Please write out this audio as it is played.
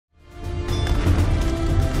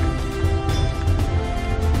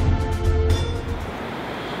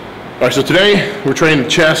All right, so today we're training the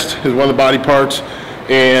chest as one of the body parts,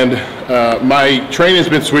 and my training has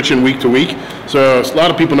been switching week to week. So a lot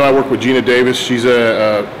of people know I work with Gina Davis. She's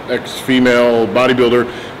a ex-female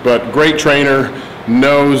bodybuilder, but great trainer,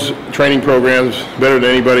 knows training programs better than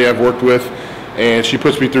anybody I've worked with, and she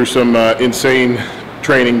puts me through some insane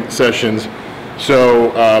training sessions.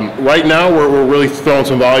 So right now we're really throwing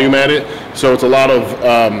some volume at it. So it's a lot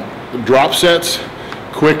of drop sets,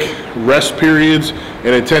 quick rest periods,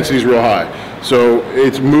 and intensity is real high. So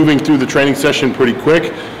it's moving through the training session pretty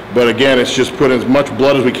quick, but again, it's just put as much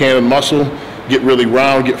blood as we can in the muscle, get really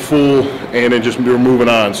round, get full, and then just we're moving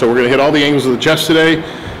on. So we're gonna hit all the angles of the chest today,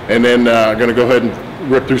 and then gonna go ahead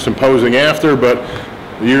and rip through some posing after, but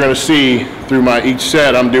you're gonna see through my each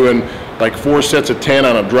set, I'm doing like 4 sets of 10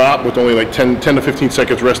 on a drop with only like 10 to 15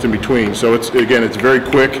 seconds rest in between. So it's, again, it's very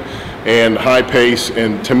quick and high pace,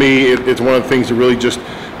 and to me, it's one of the things to really just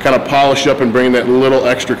kind of polish up and bring that little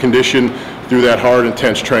extra condition through that hard,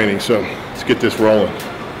 intense training. So let's get this rolling.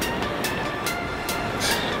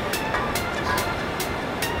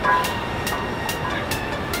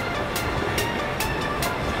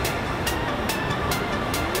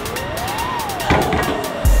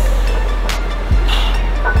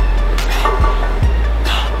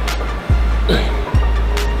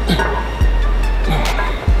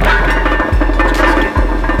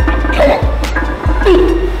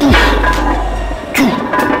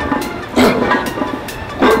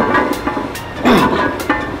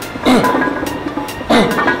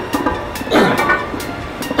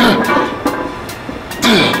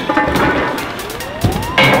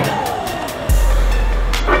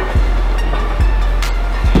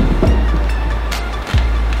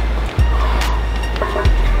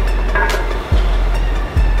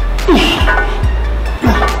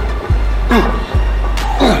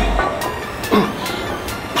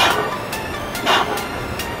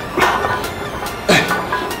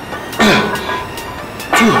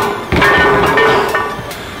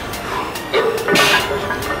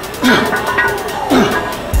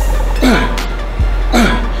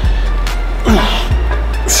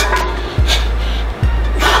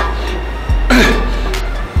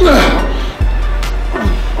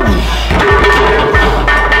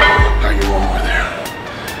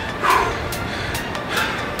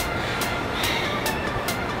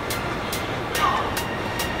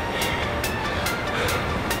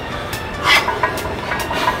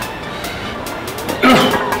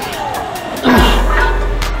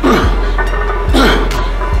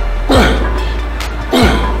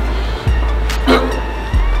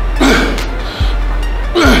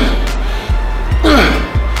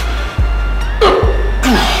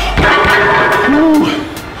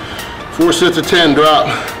 Sets of 10 drop.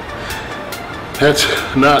 That's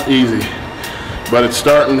not easy, but it's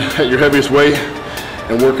starting at your heaviest weight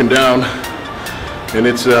and working down, and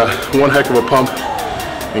it's one heck of a pump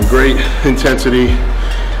and great intensity.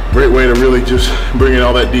 Great way to really just bring in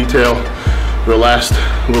all that detail for the last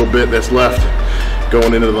little bit that's left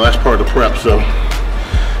going into the last part of the prep. So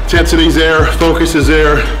intensity's there, focus is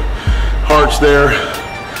there, heart's there.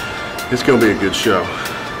 It's gonna be a good show.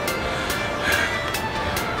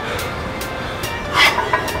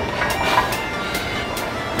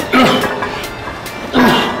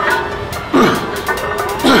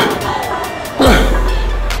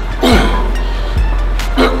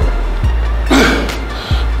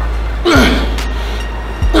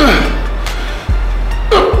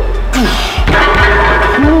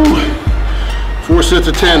 Sets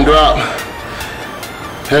of 10 drop.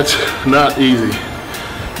 That's not easy,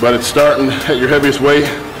 but it's starting at your heaviest weight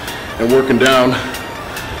and working down,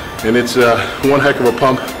 and it's one heck of a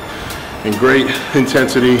pump and great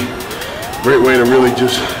intensity. Great way to really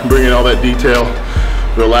just bring in all that detail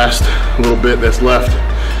for the last little bit that's left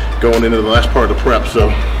going into the last part of the prep. So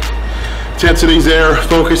intensity's there,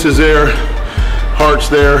 focus is there, heart's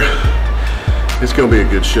there. It's gonna be a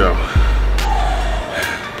good show.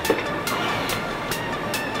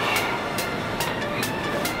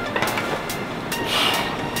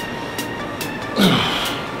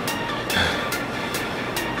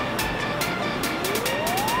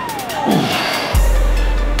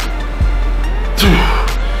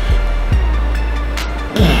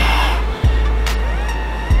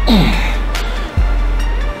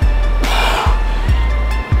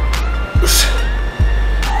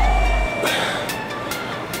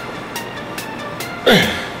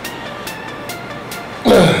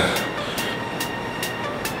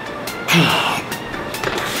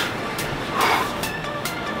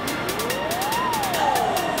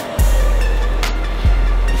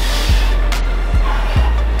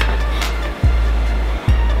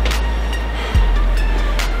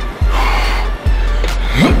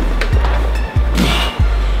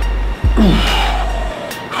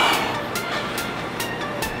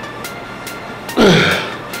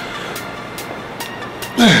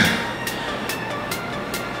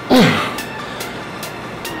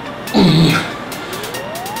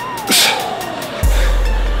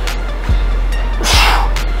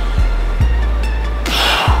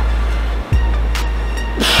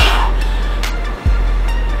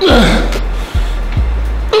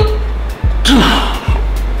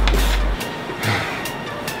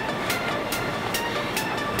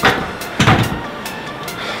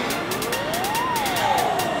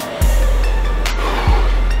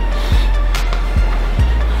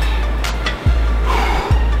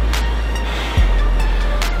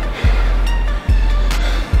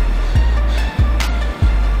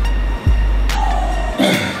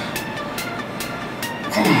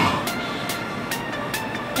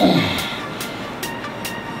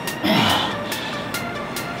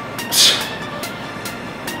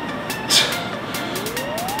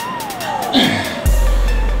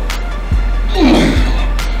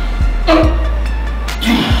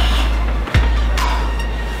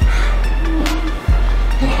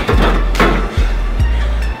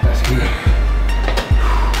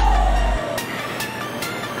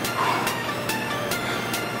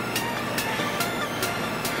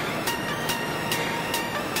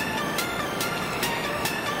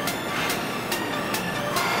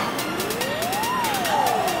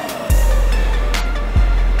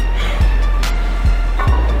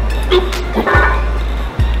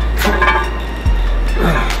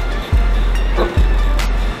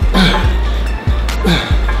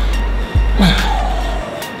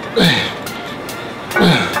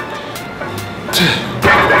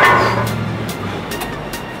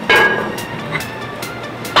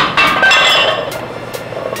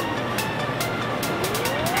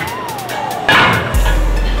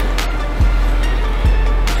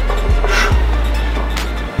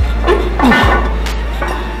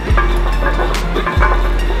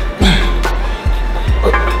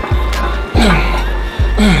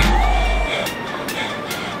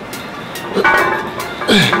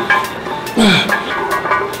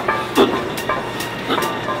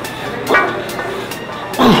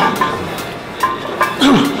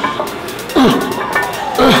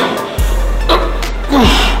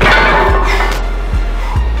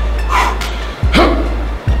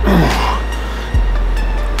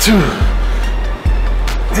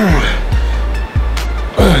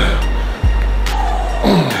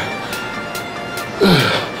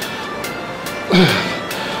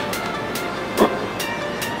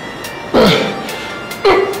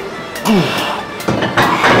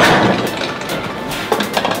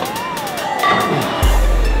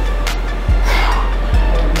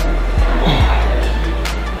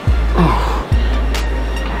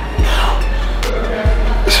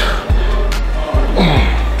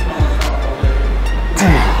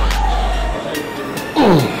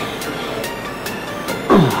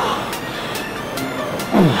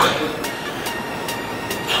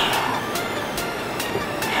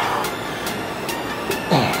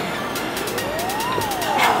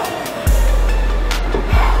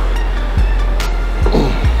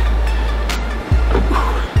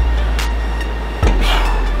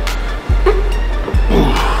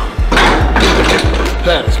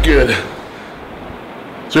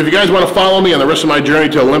 if you guys want to follow me on the rest of my journey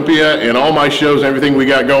to Olympia and all my shows and everything we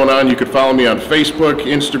got going on, you could follow me on Facebook,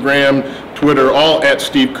 Instagram, Twitter, all at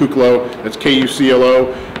Steve Kuclo. That's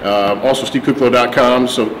Kuclo. Also SteveKuclo.com.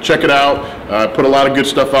 So check it out. I put a lot of good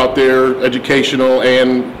stuff out there, educational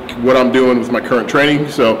and what I'm doing with my current training.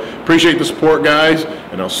 So appreciate the support, guys,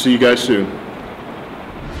 and I'll see you guys soon.